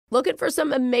Looking for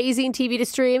some amazing TV to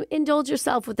stream? Indulge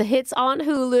yourself with the hits on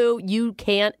Hulu you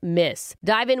can't miss.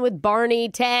 Dive in with Barney,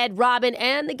 Ted, Robin,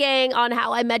 and the gang on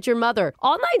How I Met Your Mother.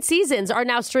 All 9 seasons are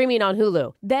now streaming on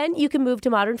Hulu. Then you can move to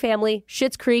Modern Family,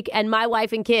 Schitt's Creek, and My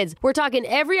Wife and Kids. We're talking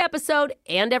every episode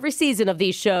and every season of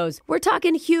these shows. We're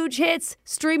talking huge hits,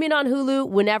 streaming on Hulu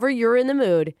whenever you're in the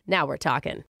mood. Now we're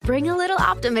talking. Bring a little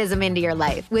optimism into your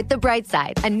life with The Bright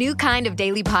Side, a new kind of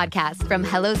daily podcast from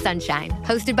Hello Sunshine,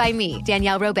 hosted by me,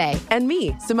 Danielle Robay. And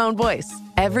me, Simone Boyce.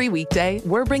 Every weekday,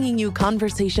 we're bringing you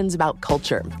conversations about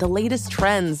culture, the latest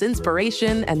trends,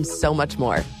 inspiration, and so much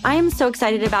more. I am so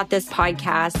excited about this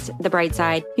podcast, The Bright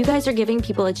Side. You guys are giving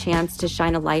people a chance to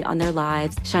shine a light on their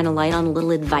lives, shine a light on a little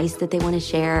advice that they want to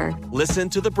share. Listen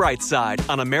to The Bright Side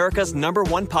on America's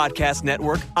 #1 podcast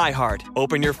network, iHeart.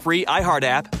 Open your free iHeart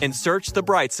app and search The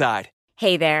Bright Side.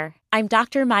 Hey there, I'm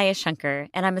Dr. Maya Shankar,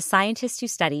 and I'm a scientist who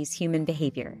studies human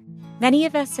behavior. Many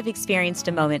of us have experienced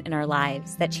a moment in our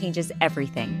lives that changes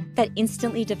everything, that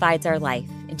instantly divides our life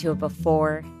into a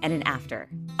before and an after.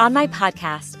 On my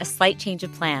podcast, A Slight Change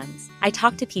of Plans, I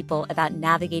talk to people about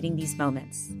navigating these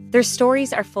moments. Their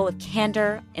stories are full of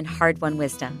candor and hard-won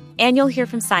wisdom. And you'll hear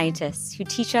from scientists who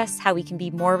teach us how we can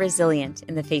be more resilient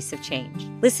in the face of change.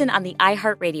 Listen on the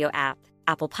iHeartRadio app,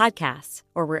 Apple Podcasts,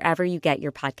 or wherever you get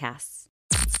your podcasts.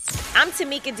 I'm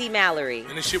Tamika D. Mallory.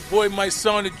 And it's your boy, my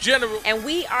son, the General. And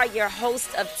we are your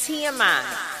hosts of TMI.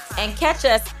 And catch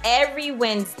us every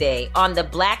Wednesday on the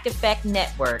Black Effect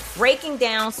Network, breaking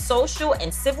down social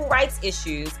and civil rights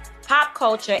issues, pop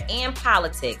culture, and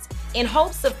politics in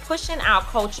hopes of pushing our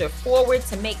culture forward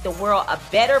to make the world a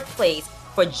better place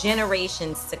for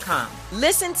generations to come.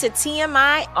 Listen to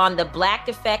TMI on the Black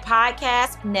Effect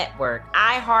Podcast Network,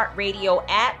 iHeartRadio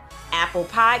app, Apple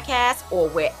Podcasts, or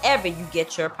wherever you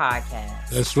get your podcasts.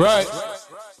 That's right.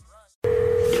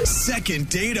 Second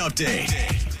date update.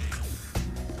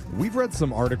 We've read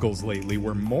some articles lately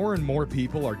where more and more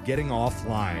people are getting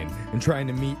offline and trying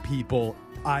to meet people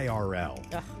IRL.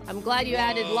 I'm glad you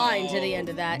added line to the end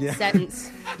of that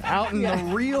sentence. Out in the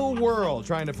real world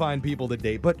trying to find people to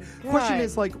date. But question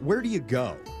is, like, where do you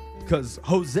go? Because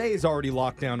Jose's already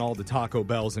locked down all the Taco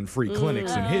Bells and free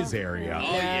clinics in his area.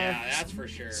 Oh, yeah, that's for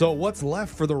sure. So what's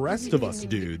left for the rest of us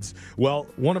dudes? Well,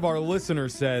 one of our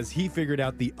listeners says he figured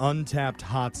out the untapped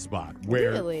hotspot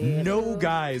where no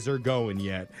guys are going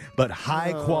yet, but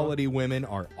high-quality women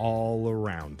are all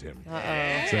around him.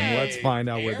 So let's find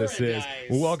out where this is.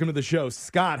 Well, welcome to the show.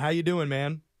 Scott, how you doing,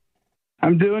 man?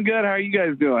 I'm doing good. How are you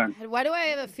guys doing? Why do I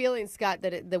have a feeling, Scott,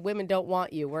 that the women don't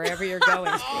want you wherever you're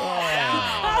going?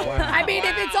 I mean,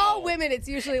 if it's all women, it's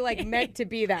usually like meant to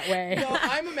be that way. No,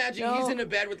 I'm imagining he's in a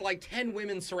bed with like 10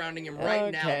 women surrounding him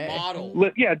right now, models.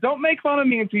 Yeah, don't make fun of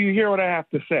me until you hear what I have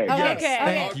to say. Oh, Yes, okay.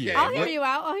 thank you. I'll hear you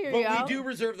out. But we do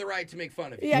reserve the right to make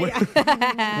fun of you.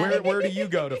 Yeah. Where do you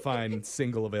go to find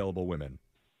single available women?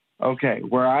 Okay,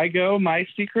 where I go, my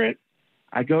secret,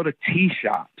 I go to tea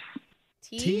shops.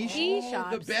 Tea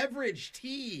shops. The beverage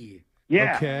tea.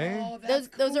 Yeah. Okay. Oh,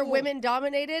 Those are women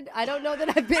dominated? I don't know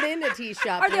that I've been into tea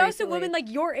shops. Are there also women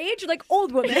like your age or like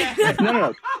old women?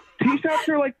 No. Tea shops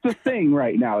are like the thing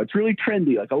right now. It's really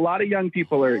trendy. Like a lot of young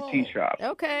people are at tea shops.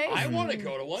 Okay. I want to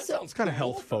go to one. Sounds kind of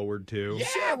health forward too. Yeah,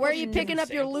 Sure. Where are you picking up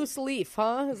your loose leaf,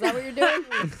 huh? Is that what you're doing?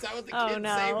 Is that what the kids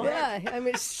say? Right? Yeah. I'm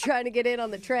just trying to get in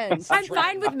on the trends. I'm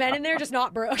fine with men in there, just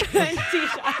not Brooke. Tea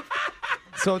shop.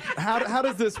 So how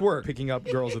does this work, picking up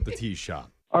girls at the tea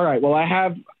shop? All right. Well, I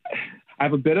have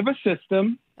a bit of a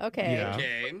system. Okay. Yeah.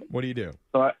 Okay. What do you do?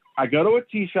 So I go to a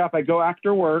tea shop. I go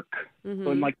after work, so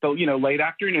in like the late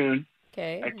afternoon.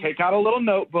 Okay. I take out a little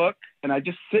notebook and I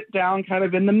just sit down kind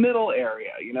of in the middle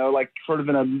area, like sort of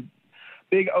in a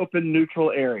big open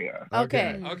neutral area.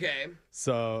 Okay.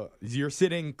 So you're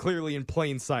sitting clearly in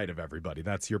plain sight of everybody.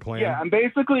 That's your plan? Yeah, and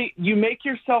basically you make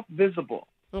yourself visible.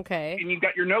 Okay. And you've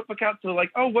got your notebook out, so like,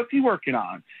 oh, what's he working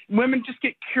on? Women just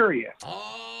get curious.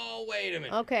 Oh, wait a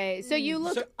minute. Okay, so you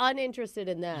look uninterested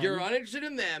in them. You're uninterested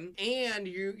in them, and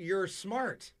you're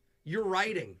smart. You're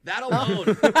writing. That alone.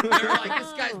 They're like,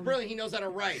 this guy's brilliant. He knows how to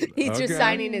write. He's just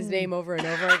signing his name over and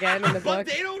over again in the book. But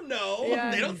they don't know.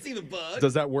 Yeah. They don't see the book.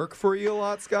 Does that work for you a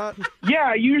lot, Scott? Yeah,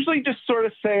 I usually just sort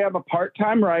of say I'm a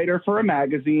part-time writer for a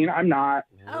magazine. I'm not.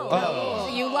 Oh.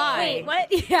 So you lie. Wait,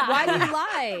 what? Yeah. Why do you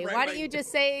lie? Why don't you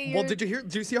just say Well, did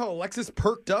you see how Alexis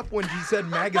perked up when he said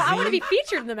magazine? I want to be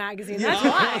featured in the magazine. That's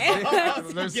why.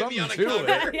 There's Get me something on a to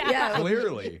cover. it. Yeah.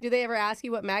 Clearly. Do they ever ask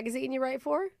you what magazine you write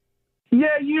for?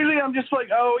 Yeah, usually I'm just like,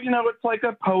 oh, it's like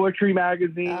a poetry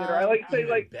magazine, or I say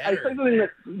something that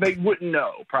they wouldn't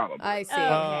know, probably. I see.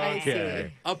 I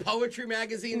see. A poetry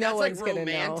magazine? No That's one's like gonna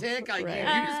know. romantic. Like, Right.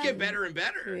 you just get better and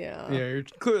better. Yeah. Yeah, you're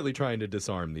clearly trying to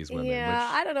disarm these women. Yeah,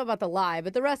 I don't know about the lie,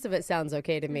 but the rest of it sounds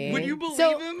okay to me. Would you believe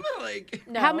So, him? Like,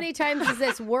 how many times has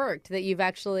this worked that you've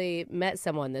actually met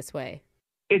someone this way?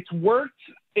 It's worked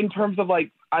in terms of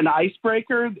like an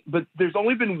icebreaker, but there's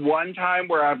only been one time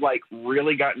where I've like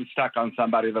really gotten stuck on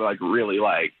somebody that I like really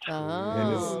liked.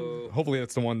 Oh. Hopefully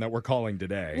that's the one that we're calling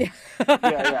today.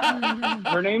 Yeah.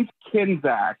 Her name's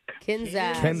Kinzak.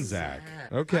 Kenzak.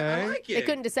 Okay. I like They it.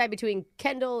 couldn't decide between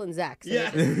Kendall and Zach. So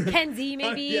Yeah. Kenzie,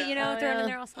 maybe, Yeah. thrown in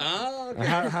there also. Oh, okay.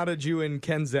 How did you and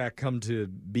Kenzak come to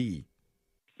be?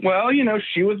 Well,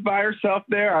 she was by herself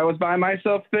there. I was by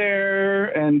myself there.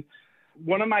 And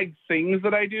one of my things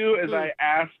that I do is I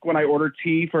ask when I order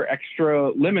tea for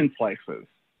extra lemon slices.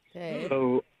 Okay.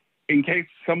 So in case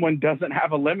someone doesn't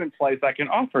have a lemon slice, I can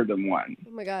offer them one.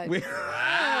 Oh my God.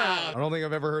 I don't think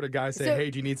I've ever heard a guy say, So- hey,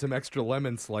 do you need some extra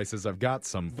lemon slices? I've got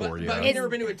some for you. But we've never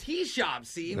been to a tea shop,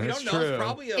 see? We That's don't know. true. It's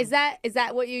probably a... Is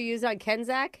that what you use on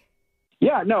Kenzak?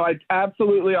 Yeah, no, I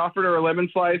absolutely offered her a lemon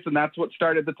slice, and that's what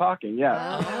started the talking.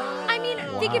 Yeah. I mean,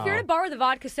 think if you're in a bar with a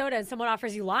vodka soda and someone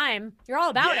offers you lime, you're all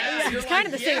about it. It's kind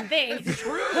of the same thing.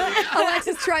 True.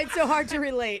 Alexis tried so hard to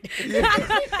relate.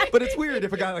 But it's weird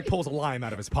if a guy like pulls a lime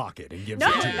out of his pocket and gives No,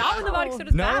 it to you. not when the vodka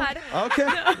soda's No? bad.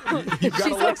 Okay. You've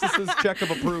got Alexis's check of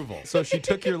approval. So she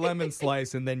took your lemon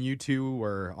slice, and then you two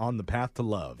were on the path to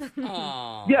love.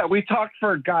 Aw. Yeah, we talked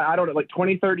for, I don't know, like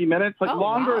 20, 30 minutes, like Oh,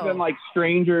 longer wow. than like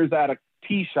strangers at a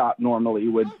tea shop normally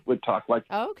would talk. Like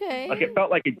Okay. it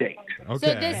felt like a date. Okay.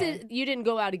 So this is you didn't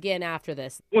go out again after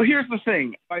this. Well, here's the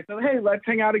thing. I said, hey, let's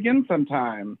hang out again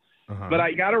sometime. Uh-huh. But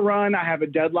I got to run. I have a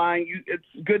deadline. It's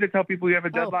good to tell people you have a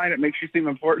deadline. It makes you seem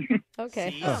important.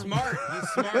 Okay. He's smart. He's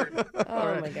smart.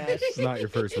 Oh my gosh. It's not your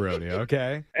first rodeo,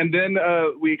 okay? And then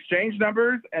we exchanged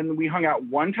numbers, and we hung out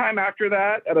one time after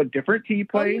that at a different tea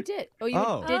Oh, you place. did. Oh, you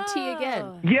Oh. did tea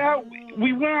again. Yeah,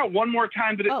 we went out one more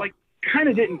time, but it Oh. kind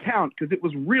of didn't count because it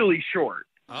was really short.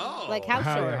 Oh. Like how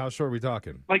short? How short are we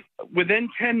talking? Like within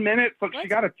 10 minutes, look, she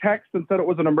got a text and said it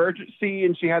was an emergency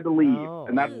and she had to leave. Oh.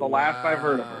 And that's the last I've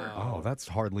heard of her. Oh, that's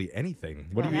hardly anything.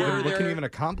 What do Yeah. what can you even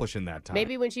accomplish in that time?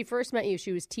 Maybe when she first met you,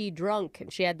 she was tea drunk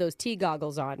and she had those tea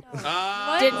goggles on.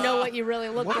 Oh. Didn't know what you really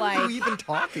looked What like. are you even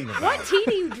talking about? What tea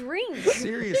do you drink?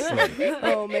 Seriously.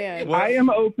 Oh man. I am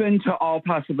open to all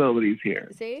possibilities here.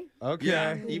 See? Okay.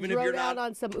 Yeah. Even if Throw you're down not...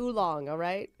 on some oolong, all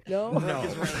right? No? No.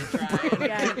 Is really trying.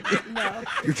 Yeah, no.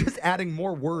 You're just adding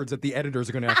more words that the editors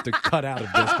are going to have to cut out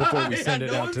of this before we send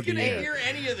it no out one's to the gonna air. hear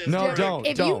any of this. No, Rick. don't.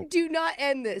 If you do not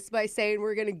end this by saying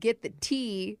we're going to get the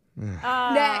tea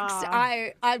next,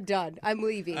 I'm done. I'm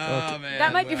leaving. Oh, man.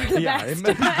 That might be for the Yeah, best.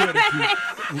 it might be good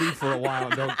if you leave for a while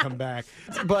and don't come back.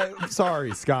 But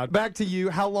sorry, Scott. Back to you.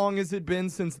 How long has it been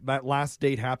since that last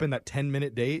date happened, that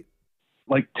 10-minute date?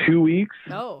 Like 2 weeks?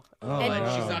 No. Oh, And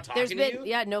no. She's not talking There's to been,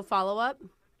 you? no follow-up?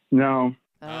 No.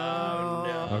 Oh,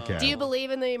 no. Okay. Do you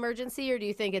believe in the emergency, or do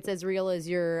you think it's as real as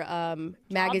your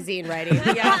magazine writing?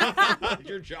 Yeah.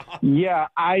 Your job. Yeah,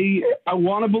 I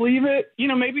want to believe it.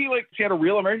 Maybe like she had a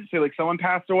real emergency, like someone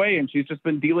passed away and she's just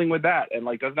been dealing with that and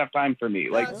like doesn't have time for me.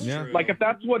 Like, That's Yeah. true. like if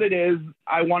that's what it is,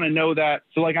 I want to know that.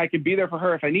 So like I can be there for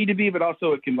her if I need to be, but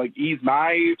also it can like ease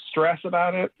my stress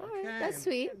about it. All right, that's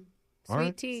sweet. All Sweet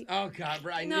right. tea. Oh, God,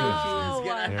 bro. I knew No. she was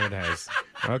going to... There it is.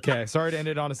 Okay, sorry to end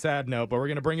it on a sad note, but we're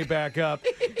going to bring it back up.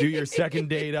 Do your second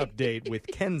date update with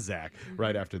Kenzak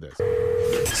right after this.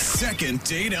 Second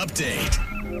date update.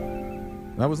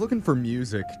 I was looking for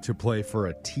music to play for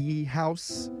a tea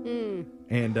house,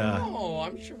 and Oh,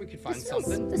 I'm sure we could find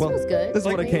something. This feels good. this is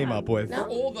what I Like- came up with. Or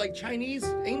old, like, Chinese,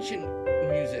 ancient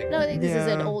music. No, I think this is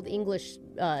an Yeah. old English tea.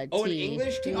 Oh, an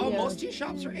English tea? Oh, Yeah. most tea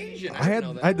shops are Asian. I didn't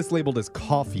know that. had this labeled as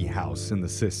coffee house in the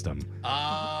system.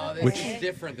 Oh, this Which- is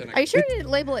different than a... Are you sure you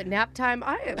didn't label it nap time?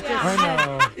 I am just... I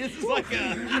know. This is like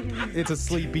a... It's a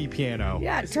sleepy piano.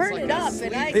 Yeah, This is turn like it a up.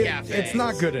 sleep And I... cafe. It's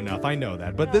not good enough, I know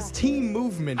that. But this tea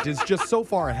movement is just so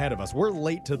far ahead of us. We're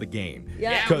late to the game.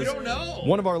 Yeah. Yeah, we don't know.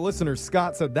 One of our listeners,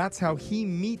 Scott, said that's how he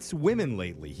meets women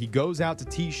lately. He goes out to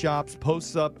tea shops,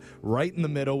 posts up right in the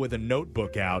middle with a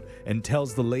notebook out, and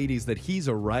tells the ladies that he's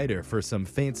a writer for some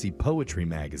fancy poetry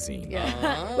magazine.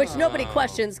 Yeah. Which nobody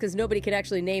questions because nobody can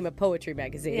actually name a poetry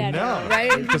magazine. Yeah, No,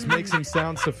 Right? it just makes him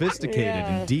sound sophisticated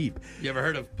Yeah. and deep. You ever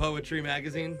heard of Poetry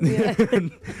Magazine?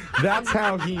 That's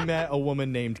how he met a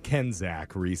woman named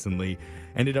Kenzak recently.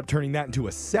 Ended up turning that into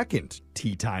a second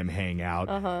tea time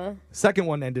hangout. Second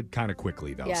one ended kind of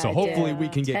quickly, though. Yeah, so it hopefully did. we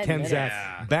can get 10 Kenzak minutes.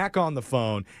 Yeah. back on the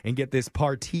phone and get this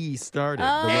party started.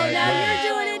 Oh, the right now way.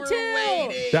 you're doing it too.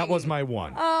 That was my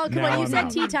one. Oh, come Now on. You I'm said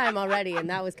out. tea time already, and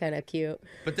that was kind of cute.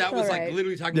 But that was All like right.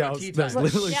 literally talking Yeah, about I tea was time.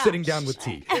 literally sitting down with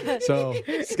tea. So,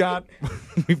 Scott,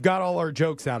 we've got all our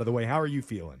jokes out of the way. How are you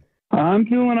feeling? I'm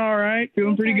feeling all right.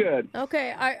 Feeling pretty good.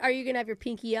 Okay. Are you going to have your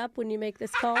pinky up when you make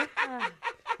this call?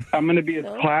 I'm going to be as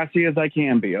classy as I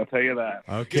can be. I'll tell you that.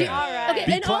 Okay. Okay,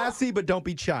 Be and all- classy, but don't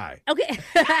be shy. Okay,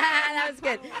 that was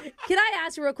good. Can I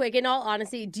ask real quick, in all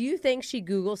honesty, do you think she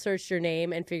Google searched your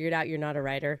name and figured out you're not a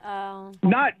writer? Oh.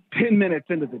 Not 10 minutes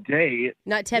into the date.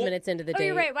 Not 10 minutes into the Oh, date.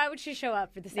 you're right. Why would she show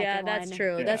up for the second Yeah, one? that's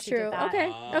true. You That's know, she did true. that.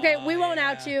 Okay. Okay, we won't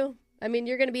out you. I mean,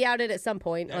 you're going to be outed at some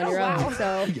point on your own,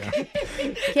 so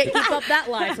can't keep up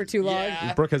that lie for too long.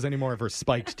 If Brooke has any more of her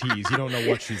spiked teas, you don't know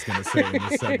what she's going to say in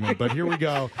this segment. But here we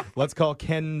go. Let's call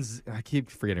Ken's. I keep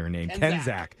forgetting her name.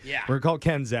 Kenzak. Yeah. We're going to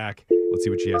call Kenzak. Let's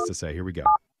see what she has to say. Here we go.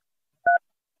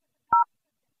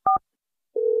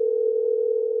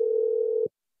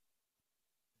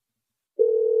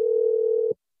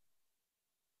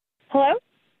 Hello?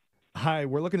 Hi,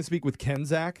 we're looking to speak with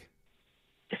Kenzak.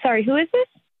 Sorry, who is this?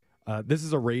 This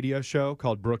is a radio show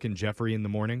called Brooke and Jeffrey in the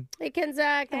Morning. Hey,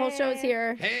 Kenzak, the whole show's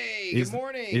here. Hey, Is- good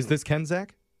morning. Is this Kenzak?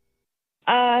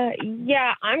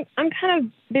 Yeah, I'm kind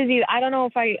of busy. I don't know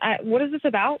if what is this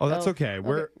about? Oh, that's okay.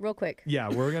 We're real quick. Yeah,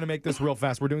 we're going to make this real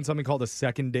fast. We're doing something called a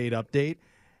second date update,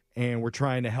 and we're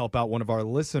trying to help out one of our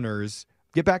listeners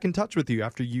get back in touch with you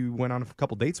after you went on a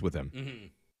couple dates with him. Mm-hmm.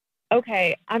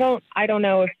 Okay, I don't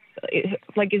know if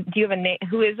do you have a name?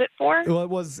 Who is it for? Well, it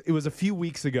was a few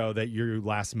weeks ago that you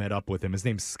last met up with him. His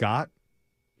name's Scott.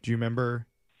 Do you remember?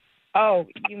 Oh,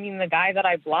 you mean the guy that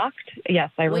I blocked? Yes,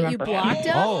 I Wait, remember. you blocked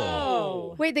him?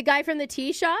 Oh. Wait, the guy from the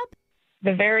tea shop?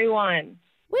 The very one.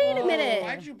 Wait a minute.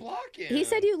 Why'd you block him? He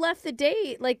said you left the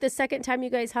date like the second time you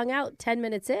guys hung out 10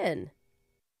 minutes in.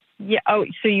 Yeah. Oh,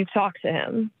 so you talked to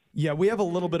him? Yeah, we have a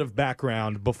little bit of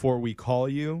background before we call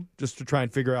you, just to try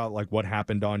and figure out like what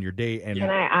happened on your date. And Can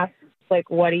I ask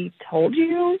what he told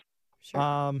you?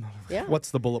 Yeah.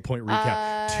 What's the bullet point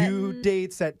recap? 2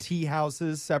 dates at tea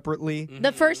houses separately.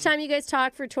 The first time you guys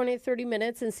talked for 20 to 30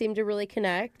 minutes and seemed to really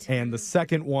connect. And the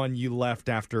second one, you left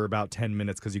after about 10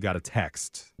 minutes because you got a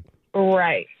text.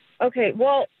 Right. Okay.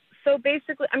 Well, so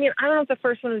basically, I mean, I don't know if the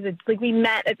first one was we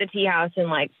met at the tea house and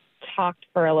talked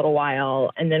for a little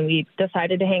while, and then we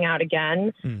decided to hang out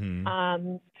again.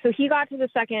 Mm-hmm. So he got to the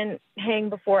second hang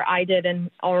before I did,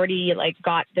 and already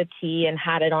got the tea and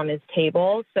had it on his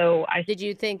table. So Did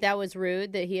you think that was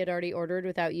rude that he had already ordered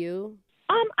without you?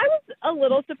 I was a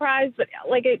little surprised, but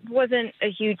it wasn't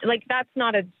a huge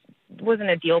wasn't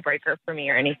a deal breaker for me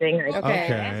or anything.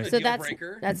 Okay. So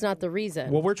that's not the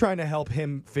reason. Well, we're trying to help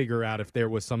him figure out if there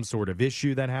was some sort of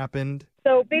issue that happened.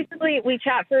 So basically, we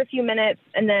chat for a few minutes,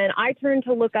 and then I turn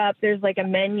to look up. There's a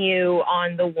menu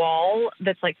on the wall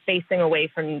that's facing away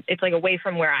from. It's away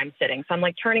from where I'm sitting. So I'm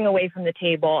turning away from the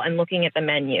table and looking at the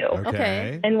menu.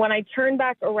 Okay. And when I turn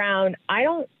back around, I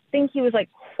don't think he was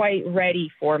quite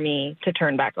ready for me to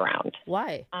turn back around.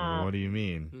 Why? What do you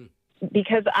mean?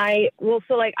 Because I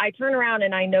turn around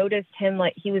and I noticed him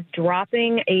he was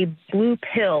dropping a blue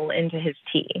pill into his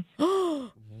tea.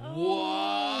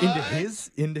 What?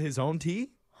 Into his own tea?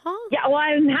 Huh? Yeah, well,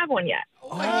 I didn't have one yet.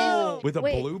 With a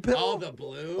blue pill? Oh, the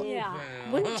blue? Yeah.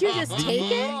 Wouldn't you just take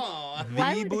it?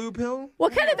 The blue pill?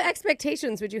 What kind of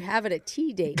expectations would you have at a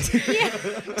tea date? 10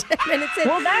 minutes in.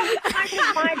 Well, that was kind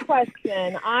of my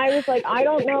question. I was I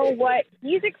don't know what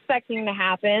he's expecting to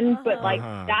happen, but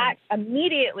that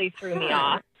immediately threw me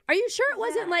off. Are you sure it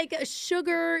wasn't a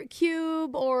sugar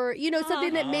cube or,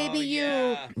 something that maybe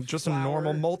you... Just a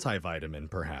normal multivitamin,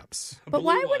 perhaps. But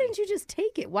why wouldn't you just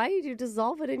take it? Why did you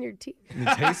dissolve it in your tea?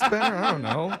 It tastes better? I don't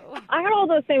know. I had all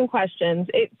those same questions.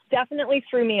 It definitely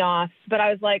threw me off, but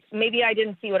I was maybe I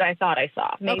didn't see what I thought I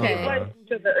saw. Maybe it was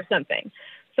sugar or something.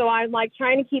 So I'm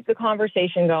trying to keep the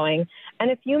conversation going. And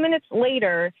a few minutes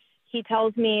later, he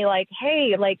tells me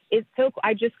hey, it's so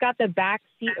I just got the back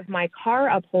seat of my car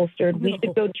upholstered. We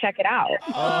should go check it out.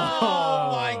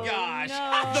 Oh my gosh.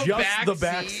 No. Just the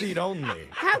back seat only.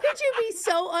 How could you be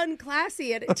so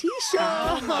unclassy at a tea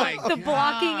show? The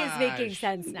blocking is making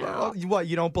sense now. What,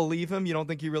 you don't believe him? You don't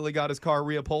think he really got his car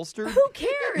reupholstered? Who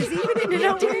cares? Even if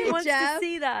Nobody wants Jeff. to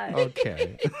see that.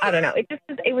 Okay. I don't know.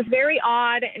 It was very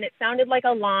odd, and it sounded like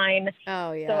a line.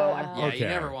 Oh, yeah. So Yeah, you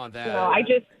never want that. I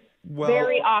just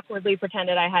very awkwardly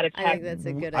pretended I had a text. I think that's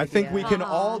a good idea. I think we can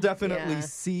all definitely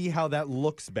see how that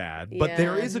looks bad, but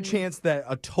there is a chance that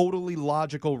a totally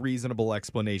logical, reasonable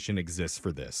explanation exists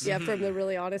for this. Yeah, from the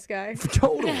really honest guy.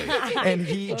 Totally. And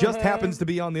he just happens to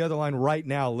be on the other line right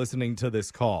now listening to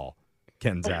this call.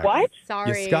 Kenzak. What?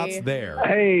 Sorry. Yeah, Scott's there.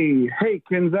 Hey,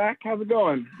 Kenzak, how's it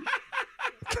going?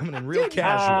 Coming in real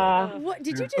casual. What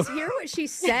did you just hear what she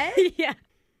said? Yeah.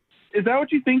 Is that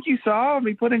what you think you saw?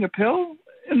 Me putting a pill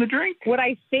in the drink? What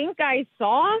I think I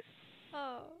saw?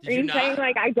 Oh. Are you saying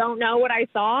like I don't know what I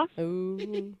saw?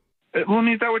 Ooh. Well, I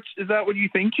mean, is that what you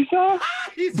think you saw?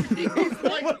 he's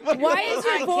like, Why is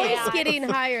your voice getting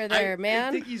higher there, man?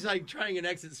 I think he's like trying an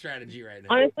exit strategy right now.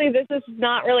 Honestly, this is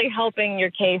not really helping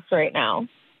your case right now.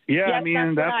 Yeah, yes, I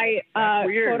mean, that's what I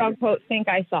weird. quote unquote think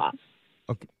I saw.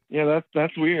 Okay. Yeah,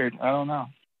 that's weird. I don't know.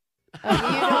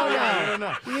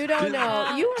 You don't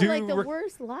know. You are like the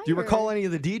worst liar. Do you recall any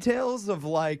of the details of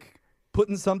like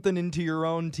putting something into your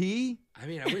own tea? I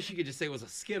mean, I wish you could just say it was a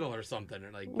Skittle or something. Or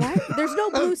like, what? There's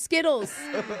no blue Skittles.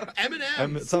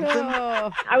 M&M's. Something?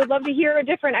 I would love to hear a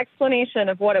different explanation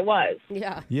of what it was.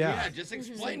 Yeah. Yeah, just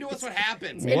explain to us what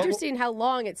happened. It's interesting how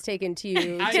long it's taken to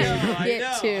you I to know.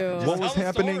 get to. What was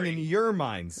happening in your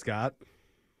mind, Scott?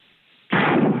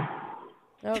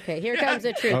 Okay, here comes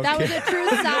the truth. That was the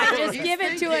truth side. Just give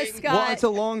it to us, Scott. Well, it's a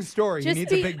long story. Just he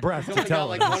needs a big breath to tell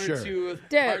like it. one Sure. or two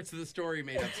Dude. parts of the story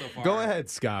made up so far. Go ahead,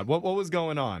 Scott. What was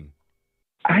going on?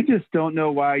 I just don't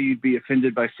know why you'd be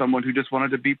offended by someone who just wanted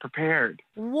to be prepared.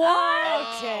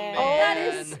 What? Okay. That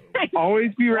is.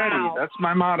 Always be ready. Wow. That's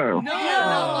my motto. No,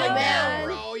 not like that, man.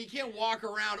 bro. You can't walk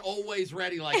around always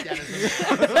ready like that. As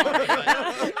a man. I'm sorry,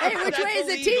 but Hey, which way is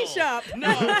the tea illegal. shop? No.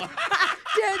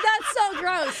 Dude, that's so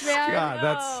gross, man. God,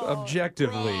 that's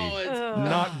objectively Bro, it's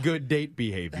not good date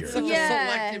behavior. such a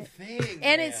selective thing.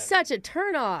 And man. it's such a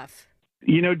turnoff.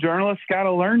 You know, journalists got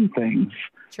to learn things.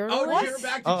 Oh, you're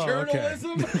back to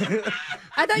journalism?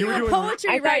 I thought you were a poetry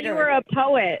I writer. thought you were a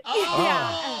poet.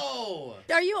 Oh.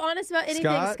 Are you honest about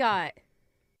anything, Scott?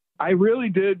 I really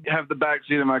did have the back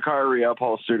seat of my car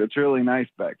reupholstered. It's really nice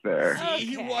back there. See,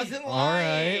 he wasn't lying. All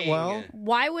right, well.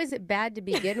 Why was it bad to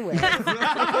begin with?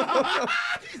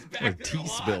 Like tea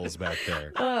spills back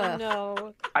there. Oh,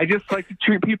 no. I just like to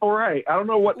treat people right. I don't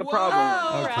know what the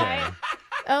problem is. Okay.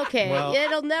 Okay, Well-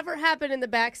 it'll never happen in the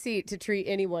back seat to treat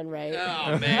anyone right.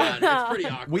 Oh, man. It's pretty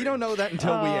awkward. We don't know that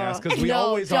until we ask, because we No,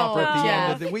 always offer at the don't,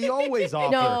 end of Jeff. the. We always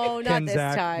offer. No, not this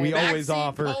Kenzak, time. We always Backseat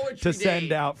offer poetry to send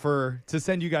date. out to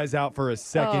send you guys out for a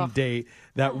second Ugh. date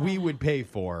that we would pay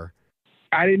for.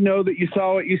 I didn't know that you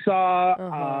saw what you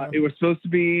saw. It was supposed to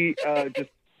be just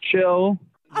chill.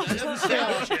 That doesn't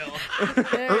sound chill.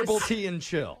 Herbal tea and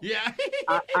chill. Yeah.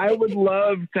 I would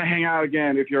love to hang out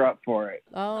again if you're up for it.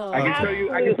 Oh, I can show you.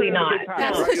 I can show you a good time.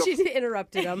 That's all right? what she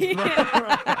interrupted him.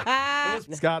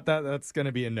 Scott, that's going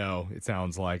to be a no, it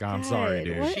sounds like. I'm sorry,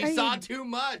 dude. What She are saw you- too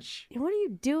much. What are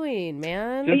you doing,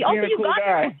 man? Just Also, being a you cool got guy.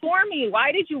 there before me.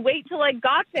 Why did you wait till I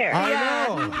got there? I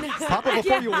know. Papa,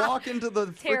 before you walk into the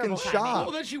Terrible freaking timing. shop.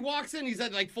 Oh, then she walks in. He's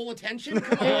at like full attention.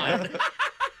 Come on.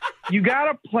 You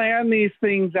got to plan these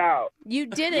things out. You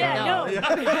didn't. Yeah,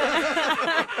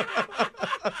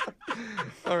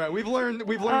 All right, we've learned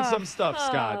some stuff,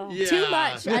 Scott. Yeah. Too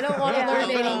much. I don't want to Yeah. learn A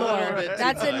little anymore. bit too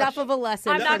That's much. enough of a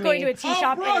lesson. I'm not for going me. to a tea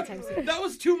shop Brooke, anytime soon. that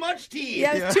was too much tea.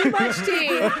 Yeah, it was too much tea.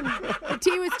 The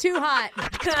tea was too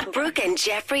hot. Brooke and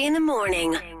Jeffrey in the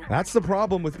morning. That's the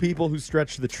problem with people who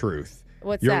stretch the truth.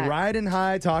 What's You're that? riding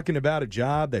high talking about a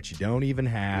job that you don't even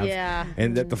have. Yeah.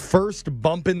 And at the first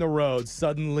bump in the road,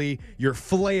 suddenly you're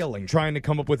flailing, trying to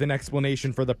come up with an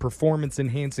explanation for the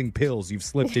performance-enhancing pills you've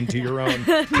slipped into your own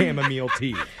chamomile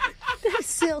tea. That's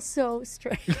still so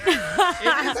strange.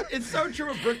 It's so true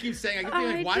what Brooke keeps saying. I keep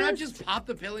being like, why not just pop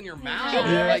the pill in your mouth?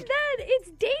 Like, Then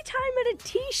it's daytime at a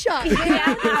tea shop.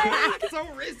 Man. it's so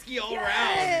risky all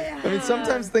around. I mean,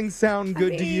 sometimes things sound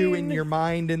good to you in your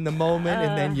mind in the moment,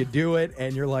 and then you do it,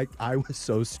 and you're like, I was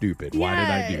so stupid. Why did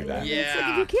I do that? It's like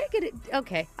if you can't get it,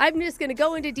 okay. I'm just going to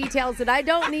go into details that I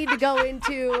don't need to go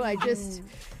into.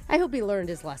 I hope he learned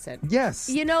his lesson. Yes.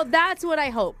 You know, that's what I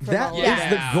hope for That all is of us.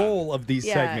 the goal of these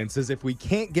Yeah. segments, is if we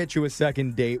can't get you a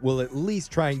second date, we'll at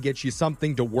least try and get you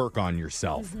something to work on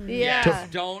yourself. Yeah. Just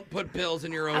don't put pills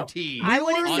in your own tea. I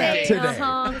wouldn't on say dates. today.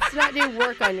 Let's not do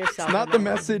work on yourself. It's not the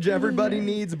message everybody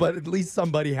needs, but at least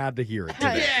somebody had to hear it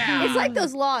today. Yeah. It's like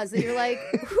those laws that you're like,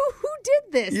 who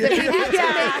did this? That we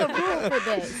have to make a rule for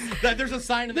this. That there's a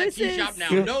sign in that This tea is- shop now.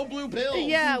 No blue pills.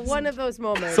 Yeah, one of those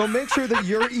moments. So make sure that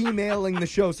you're emailing the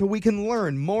show so we can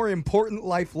learn more important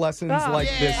life lessons like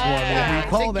this one when we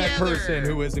call that Together. person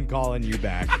who isn't calling you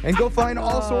back. And go find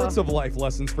all sorts of life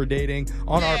lessons for dating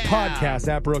on our podcast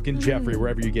at Brooke and Jeffrey,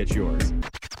 wherever you get yours.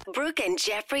 Brooke and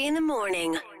Jeffrey in the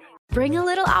morning. Bring a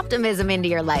little optimism into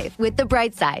your life with The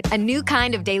Bright Side, a new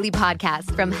kind of daily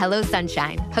podcast from Hello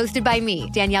Sunshine, hosted by me,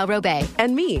 Danielle Robay.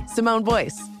 And me, Simone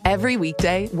Boyce. Every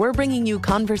weekday, we're bringing you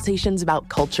conversations about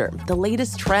culture, the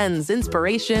latest trends,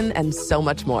 inspiration, and so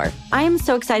much more. I am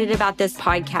so excited about this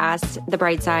podcast, The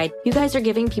Bright Side. You guys are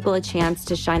giving people a chance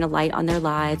to shine a light on their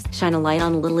lives, shine a light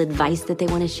on a little advice that they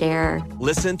want to share.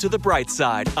 Listen to The Bright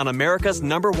Side on America's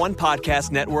 #1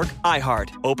 podcast network,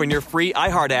 iHeart. Open your free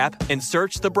iHeart app and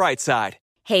search The Bright Side.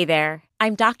 Hey there,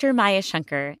 I'm Dr. Maya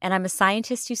Shankar, and I'm a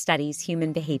scientist who studies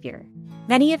human behavior.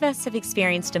 Many of us have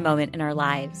experienced a moment in our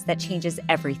lives that changes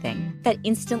everything, that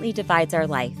instantly divides our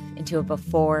life into a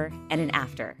before and an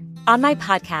after. On my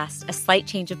podcast, A Slight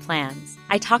Change of Plans,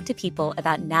 I talk to people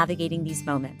about navigating these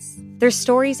moments. Their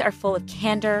stories are full of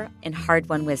candor and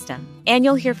hard-won wisdom. And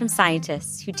you'll hear from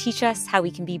scientists who teach us how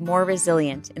we can be more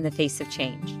resilient in the face of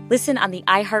change. Listen on the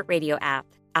iHeartRadio app,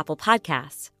 Apple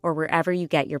Podcasts, or wherever you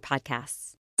get your podcasts.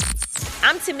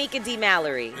 I'm Tamika D.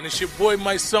 Mallory. And it's your boy,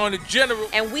 my son, the General.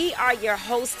 And we are your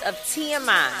hosts of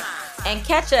TMI. And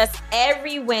catch us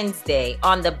every Wednesday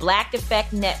on the Black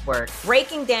Effect Network,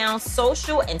 breaking down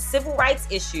social and civil rights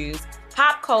issues,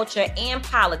 pop culture, and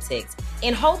politics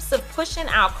in hopes of pushing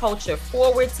our culture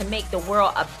forward to make the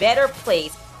world a better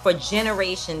place for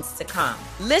generations to come.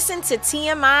 Listen to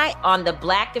TMI on the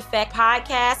Black Effect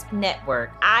Podcast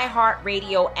Network,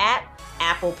 iHeartRadio app,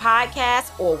 Apple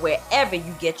Podcasts, or wherever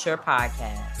you get your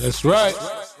podcasts. That's right.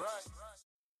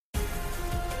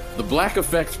 The Black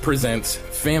Effect presents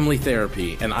Family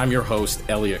Therapy, and I'm your host,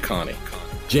 Elliot Connie.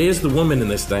 Jay is the woman in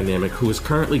this dynamic who is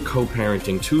currently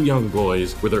co-parenting 2 young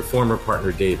boys with her former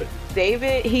partner, David.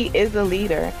 David, he is a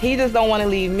leader. He just don't want to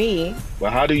leave me.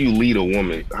 But how do you lead a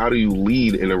woman? How do you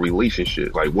lead in a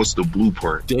relationship? Like, what's the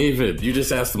blueprint? David, you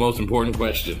just asked the most important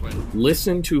question.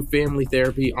 Listen to Family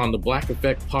Therapy on the Black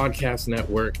Effect Podcast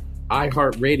Network,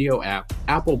 iHeartRadio app,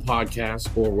 Apple Podcasts,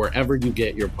 or wherever you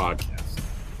get your podcasts.